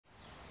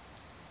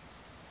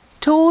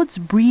Toads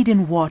breed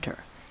in water.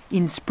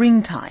 In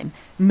springtime,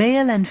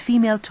 male and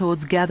female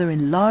toads gather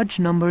in large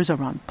numbers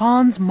around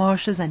ponds,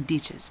 marshes, and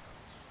ditches.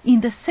 In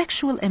the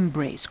sexual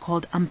embrace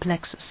called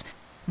amplexus,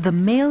 the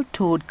male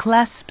toad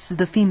clasps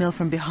the female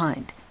from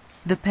behind.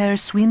 The pair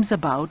swims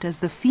about as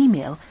the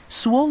female,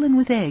 swollen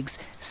with eggs,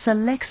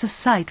 selects a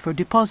site for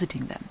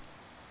depositing them.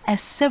 As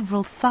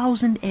several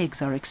thousand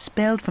eggs are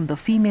expelled from the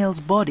female's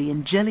body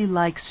in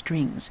jelly-like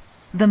strings,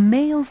 the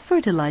male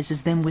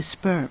fertilizes them with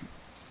sperm.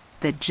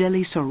 The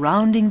jelly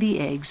surrounding the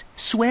eggs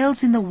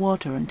swells in the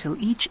water until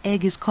each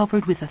egg is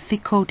covered with a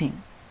thick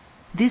coating.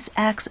 This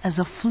acts as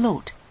a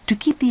float to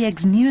keep the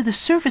eggs near the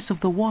surface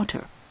of the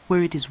water,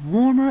 where it is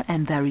warmer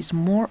and there is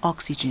more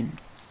oxygen.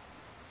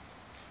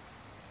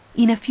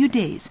 In a few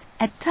days,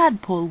 a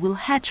tadpole will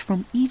hatch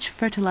from each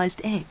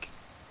fertilized egg.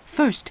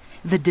 First,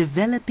 the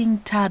developing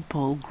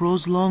tadpole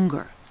grows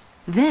longer.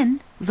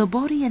 Then, the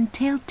body and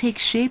tail take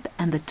shape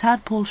and the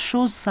tadpole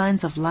shows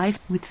signs of life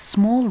with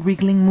small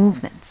wriggling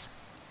movements.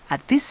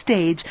 At this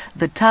stage,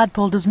 the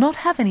tadpole does not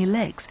have any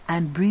legs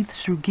and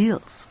breathes through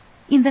gills.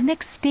 In the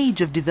next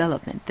stage of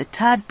development, the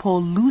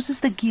tadpole loses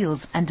the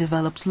gills and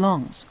develops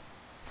lungs.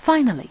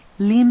 Finally,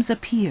 limbs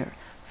appear.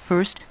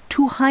 First,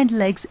 2 hind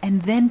legs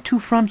and then 2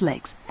 front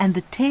legs, and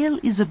the tail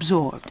is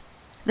absorbed.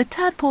 The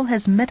tadpole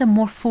has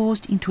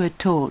metamorphosed into a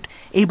toad,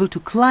 able to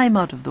climb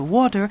out of the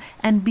water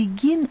and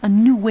begin a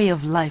new way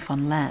of life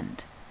on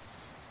land.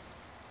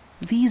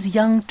 These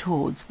young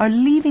toads are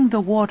leaving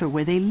the water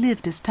where they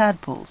lived as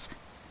tadpoles.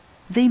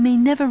 They may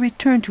never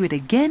return to it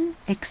again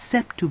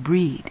except to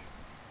breed.